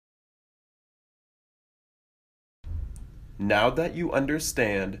Now that you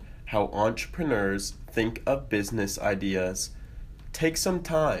understand how entrepreneurs think of business ideas, take some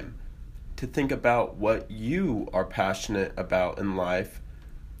time to think about what you are passionate about in life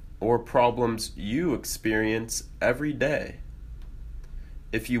or problems you experience every day.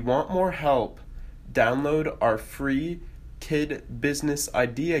 If you want more help, download our free Kid Business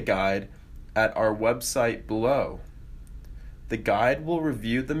Idea Guide at our website below. The guide will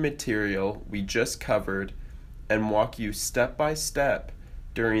review the material we just covered and walk you step by step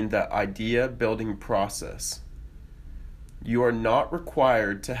during the idea building process. You are not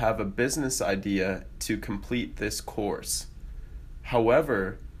required to have a business idea to complete this course.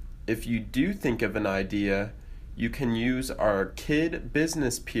 However, if you do think of an idea, you can use our Kid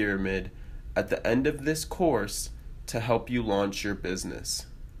Business Pyramid at the end of this course to help you launch your business.